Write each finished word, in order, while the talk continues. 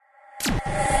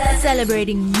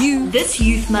Celebrating you this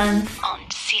Youth Month on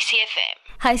CCFM.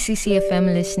 Hi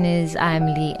CCFM listeners, I'm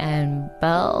Leanne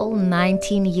Bell,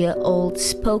 19-year-old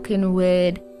spoken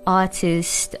word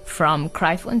artist from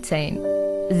Kraaifontein.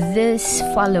 This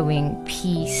following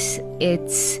piece,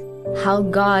 it's how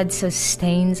God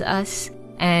sustains us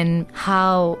and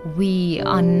how we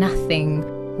are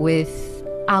nothing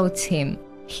without Him.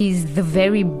 He's the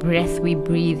very breath we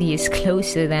breathe. He is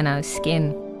closer than our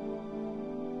skin.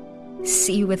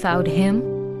 See, without Him,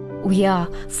 we are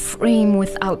frame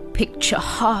without picture,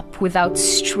 harp without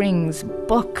strings,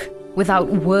 book without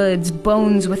words,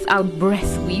 bones without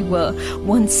breath. We were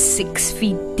once 6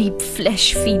 feet deep,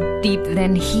 flesh feet deep,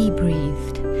 then He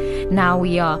breathed. Now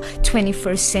we are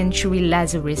 21st century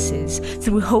Lazaruses,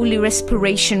 through holy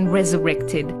respiration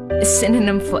resurrected. A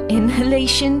synonym for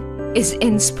inhalation is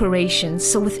inspiration.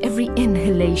 So with every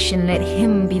inhalation, let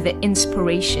Him be the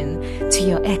inspiration to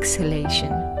your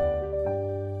exhalation.